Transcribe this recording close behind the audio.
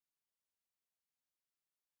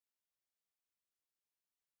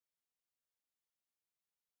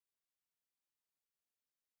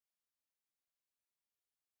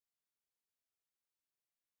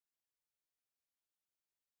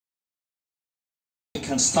We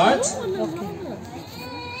can start.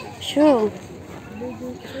 Sure.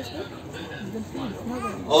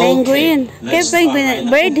 Okay, Penguin. let's start Penguin. right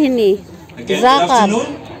now. Bird hini. Again, good Zakat. afternoon.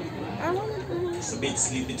 It's a bit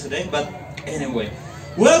sleepy today, but anyway.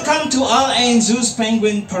 Welcome to AlAinzoo's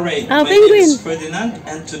Penguin Parade. Oh, My name penguin. is Ferdinand,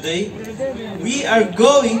 and today we are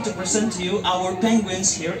going to present to you our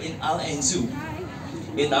penguins here in AlAinzoo,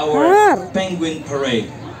 in our Penguin Parade.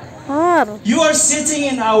 You are sitting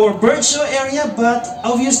in our bird show area, but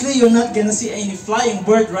obviously you're not gonna see any flying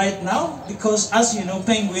bird right now because, as you know,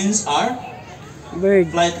 penguins are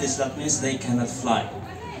flightless. That means they cannot fly.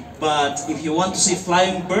 But if you want to see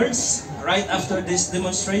flying birds right after this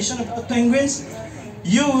demonstration about penguins,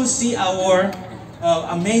 you will see our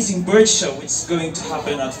amazing bird show, which is going to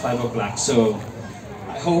happen at 5 o'clock. So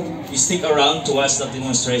I hope you stick around to watch that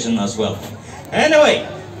demonstration as well. Anyway,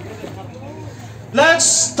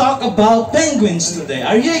 let's talk about penguins today.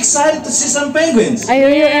 Are you excited to see some penguins? Are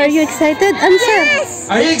you excited? Answer. Yes.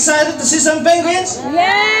 Are you excited to see some penguins?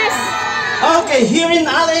 Yes. Okay, here in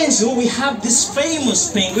AlAinzoo we have this famous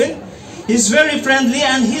penguin. He's very friendly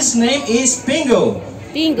and his name is Pingo.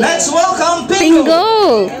 Pingo. Let's welcome Pingo.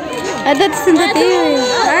 Pingo. That's in the TV.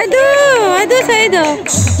 Ado sa ido.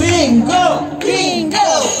 Pingo, Pingo,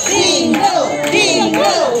 Pingo, Pingo,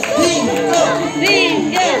 Pingo,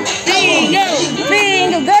 Pingo. Pingo.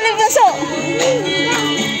 Pingo. Galing paso.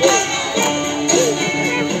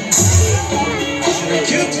 Very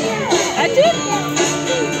cute. Ado.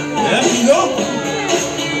 There Pingo.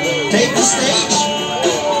 Take the stage.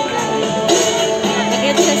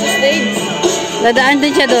 Bakit siya sa stage? Dadaan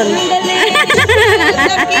din siya doon.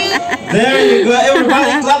 There you go.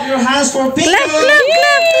 Everybody clap your hands for Pingo. Clap, clap,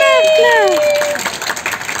 clap, clap, clap.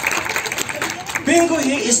 Pingo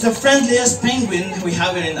here is the friendliest penguin we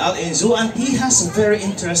have here in AlAinzoo, and he has a very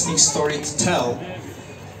interesting story to tell.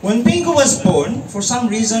 When Pingo was born, for some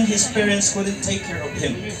reason his parents couldn't take care of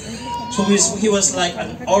him. So he was like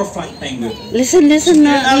an orphan penguin. Listen the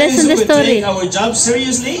We story. take our job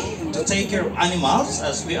seriously to take care of animals,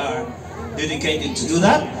 as we are dedicated to do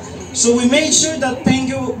that. So we made sure that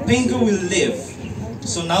Pingo will live.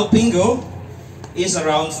 So now Pingo is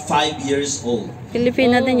around 5 years old.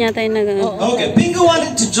 Filipino din yata yung Okay, Pingo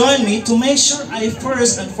wanted to join me to make sure I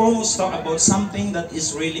first and foremost talk about something that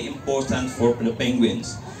is really important for the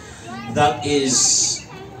penguins. That is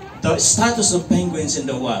the status of penguins in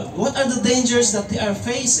the wild. What are the dangers that they are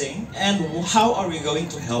facing and how are we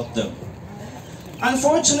going to help them?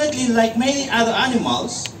 Unfortunately, like many other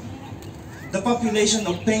animals, the population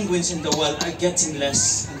of penguins in the wild are getting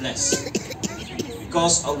less and less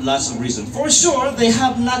because of lots of reasons. For sure, they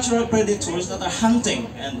have natural predators that are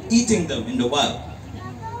hunting and eating them in the wild.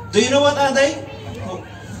 Do you know what are they?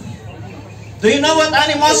 Do you know what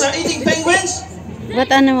animals are eating penguins?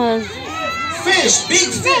 What animals? Fish, big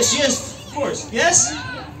fish, yes, of course, yes?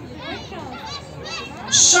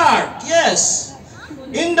 Shark, yes.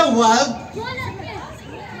 In the wild,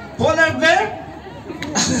 polar bear?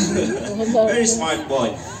 Very smart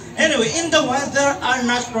boy. Anyway, in the wild there are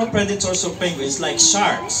natural predators of penguins like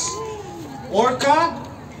sharks, orca.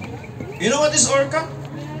 You know what is orca?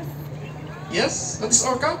 Yes, what is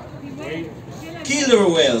orca? Killer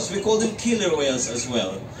whales. We call them killer whales as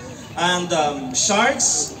well. And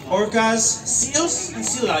sharks, orcas, seals, and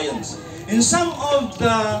sea lions. In some of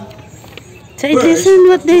the Listen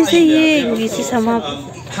what they're saying. This is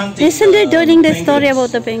Listen, they're telling the story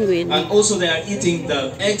about the penguin. And also they are eating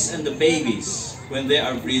the eggs and the babies when they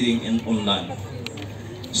are breeding on land.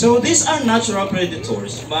 So these are natural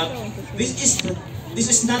predators, but this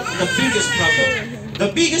is not the biggest problem.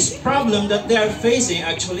 The biggest problem that they are facing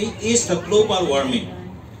actually is the global warming.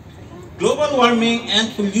 Global warming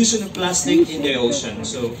and pollution of plastic in the ocean.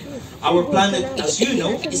 So our planet, as you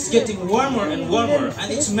know, is getting warmer and warmer,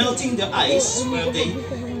 and it's melting the ice where they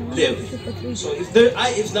live. So if the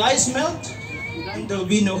ice melt, then there will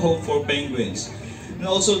be no hope for penguins. And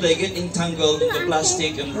also they get entangled in the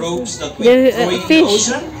plastic and ropes that we throw in the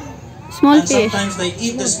ocean. Small and fish. Sometimes they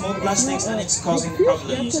eat the small plastics and it's causing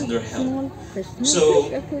problems in their health. So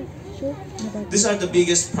these are the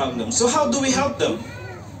biggest problems. So how do we help them?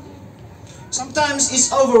 Sometimes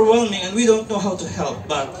it's overwhelming and we don't know how to help,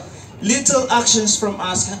 but little actions from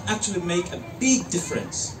us can actually make a big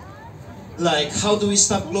difference. Like, how do we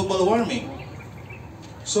stop global warming?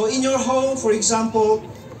 So in your home, for example,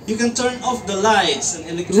 you can turn off the lights and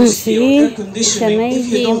electricity or air conditioning if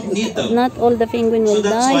you don't need them. Not all the penguin will So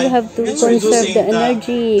that's die. why You have to it's conserve reducing the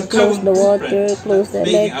energy, close carbon the water, footprint close the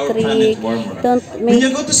making our planet electric. warmer. Don't When make you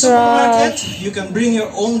go to supermarket, trash. you can bring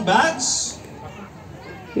your own bags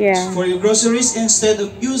Yeah. for your groceries instead of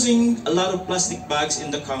using a lot of plastic bags in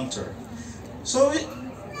the counter. So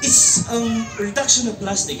it's reduction of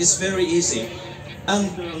plastic is very easy, and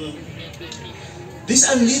these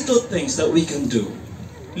are little things that we can do,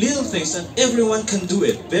 little things that everyone can do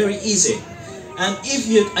it very easy. And if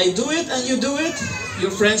I do it and you do it, your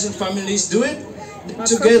friends and families do it,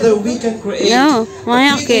 together we can create a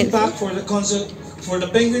big impact for the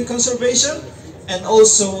penguin conservation and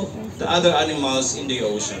also the other animals in the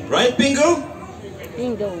ocean. Right, Bingo?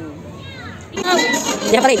 Bingo.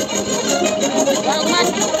 Ya pa rin.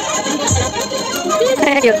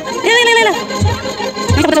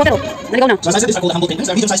 So as I said, these are called humble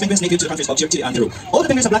penguins. They are medium-sized penguins native to the countries of Chile and Peru. All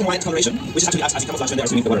the penguins have black and white coloration, which actually acts as a camouflage when they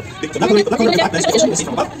are swimming in the water. The black color of the back blends with the ocean,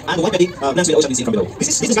 seen from above, and the white belly blends with the ocean, seen from below.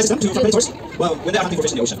 This disguises them from predators when they are hunting for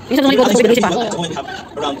fish in the ocean. At the moment, we have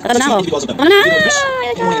around 16 individuals of them. They will fish in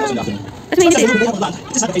the morning and also in the afternoon. They have on land.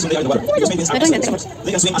 It is not the case when they are in the water, because penguins have swimmers.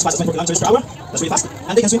 They can swim as fast as 24 kilometers per hour. That's really fast.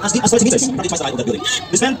 And they can swim as deep as 30 meters, probably twice the height of that building.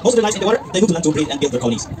 They spend most of their lives in the water. They move to land to breed and build their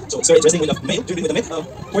colonies. So it's very interesting with the male, to breed with the male,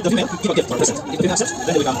 or the female, give a gift or a present. If the female accepts,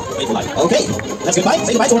 then they become faithful life. Okay, let's goodbye.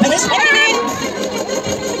 Say goodbye to our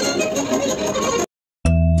penguins.